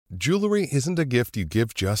Jewelry isn't a gift you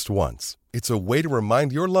give just once. It's a way to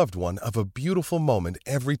remind your loved one of a beautiful moment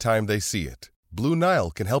every time they see it. Blue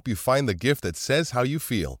Nile can help you find the gift that says how you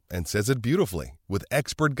feel and says it beautifully, with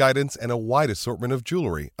expert guidance and a wide assortment of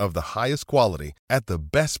jewelry of the highest quality at the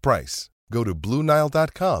best price. Go to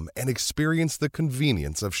BlueNile.com and experience the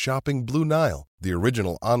convenience of shopping Blue Nile, the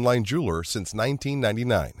original online jeweler since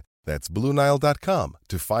 1999. That's BlueNile.com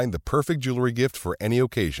to find the perfect jewelry gift for any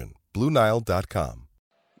occasion. BlueNile.com.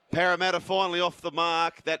 Parramatta finally off the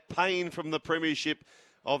mark. That pain from the premiership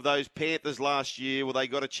of those Panthers last year, well, they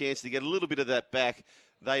got a chance to get a little bit of that back.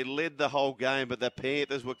 They led the whole game, but the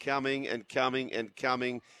Panthers were coming and coming and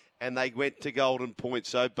coming, and they went to Golden Point.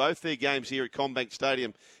 So both their games here at CommBank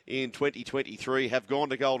Stadium in 2023 have gone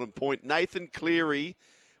to Golden Point. Nathan Cleary,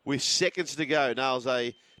 with seconds to go, nails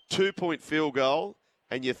a 2-point field goal,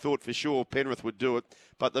 and you thought for sure Penrith would do it.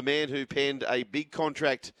 But the man who penned a big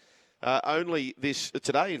contract only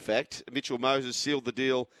today, in fact, Mitchell Moses, sealed the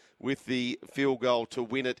deal with the field goal to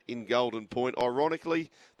win it in Golden Point. Ironically,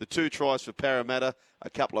 the 2 tries for Parramatta, a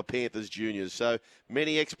couple of Panthers juniors. So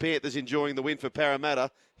many ex-Panthers enjoying the win for Parramatta.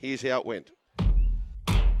 Here's how it went.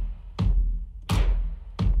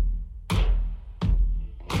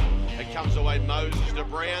 It comes away Moses to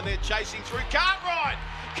Brown. They're chasing through. Cartwright,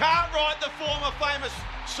 the former famous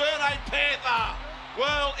surname Panther.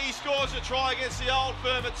 Well, he scores a try against the old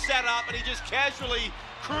firm at sat up, and he just casually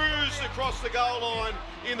cruised across the goal line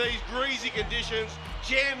in these greasy conditions,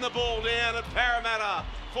 jammed the ball down at Parramatta.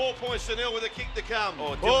 4 points to 0 with a kick to come.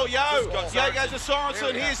 Yo goes to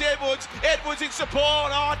Sorensen. Here's Edwards. Edwards in support.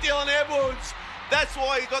 Oh, Dylan Edwards. That's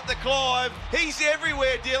why he got the Clive. He's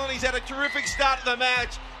everywhere, Dylan. He's had a terrific start to the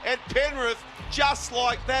match. And Penrith, just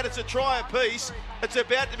like that, it's a try apiece. It's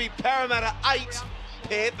about to be Parramatta 8.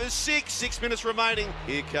 Panthers 6. 6 minutes remaining.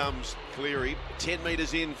 Here comes Cleary, 10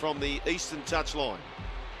 metres in from the eastern touchline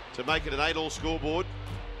to make it an 8-all scoreboard,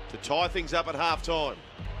 to tie things up at half-time.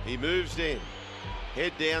 He moves in,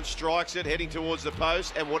 head down, strikes it, heading towards the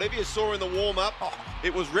post, and whatever you saw in the warm-up,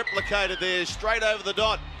 it was replicated there, straight over the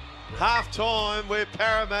dot. Half-time, where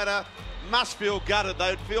Parramatta must feel gutted.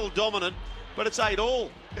 They'd feel dominant, but it's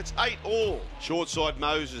 8-all. It's 8-all. Short side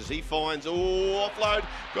Moses. He finds, offload.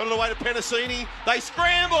 Got it away to Penasini. They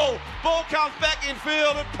scramble. Ball comes back in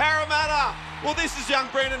field at Parramatta. Well, this is young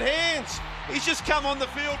Brendan Hands. He's just come on the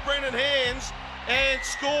field, Brendan Hands, and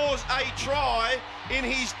scores a try in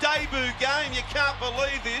his debut game. You can't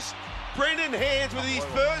believe this. Brendan Hands, with his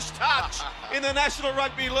first touch in the National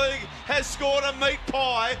Rugby League, has scored a meat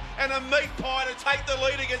pie, and a meat pie to take the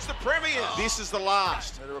lead against the Premiers. This is the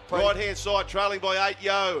last. Right-hand side, trailing by 8,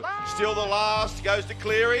 Yo. Still the last, goes to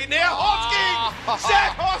Cleary. Now Hosking!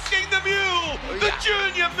 Zach Hosking, the mule! The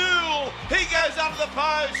junior mule! He goes under the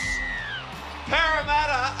post.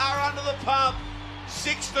 Parramatta are under the pump.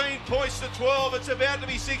 16 points to 12. It's about to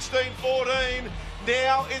be 16-14.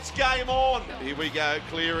 Now it's game on. Here we go,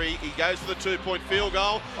 Cleary. He goes for the 2-point field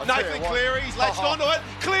goal. Nathan Cleary, he's latched onto it.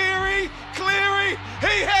 Cleary,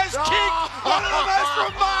 he has kicked one of the most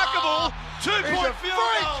remarkable 2-point field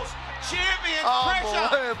goals. Champions,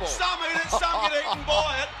 pressure. Some eat it, some get eaten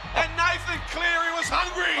by it. And Nathan Cleary was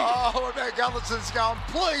hungry. And now Gullison's going,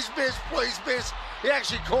 please miss. He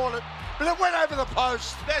actually caught it. But it went over the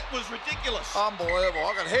post. That was ridiculous. Unbelievable.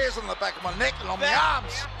 I got hairs on the back of my neck and on my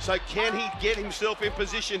arms. So can he get himself in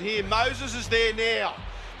position here? Moses is there now.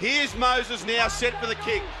 Here's Moses now set for the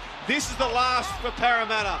kick. This is the last for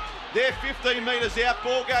Parramatta. They're 15 metres out.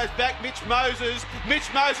 Ball goes back. Mitch Moses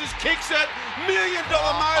kicks it. $1 million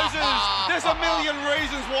Moses. There's a million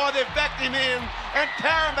reasons why they've backed him in. And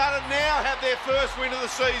Parramatta now have their first win of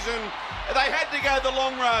the season. They had to go the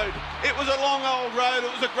long road. It was a long old road.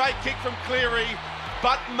 It was a great kick from Cleary.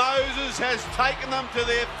 But Moses has taken them to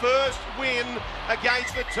their first win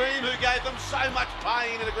against the team who gave them so much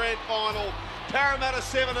pain in the grand final. Parramatta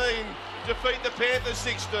 17 defeat the Panthers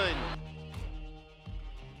 16.